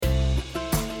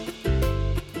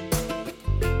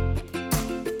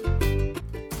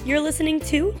You're listening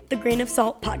to the Grain of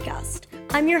Salt podcast.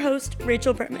 I'm your host,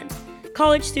 Rachel Berman,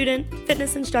 college student,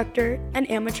 fitness instructor, and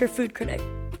amateur food critic.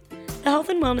 The health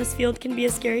and wellness field can be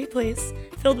a scary place,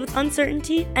 filled with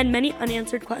uncertainty and many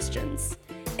unanswered questions.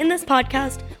 In this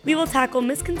podcast, we will tackle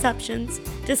misconceptions,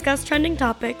 discuss trending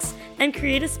topics, and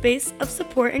create a space of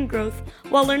support and growth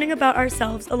while learning about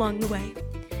ourselves along the way.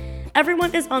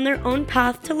 Everyone is on their own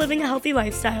path to living a healthy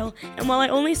lifestyle, and while I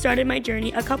only started my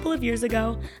journey a couple of years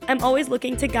ago, I'm always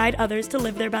looking to guide others to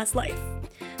live their best life.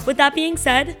 With that being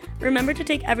said, remember to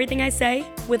take everything I say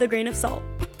with a grain of salt.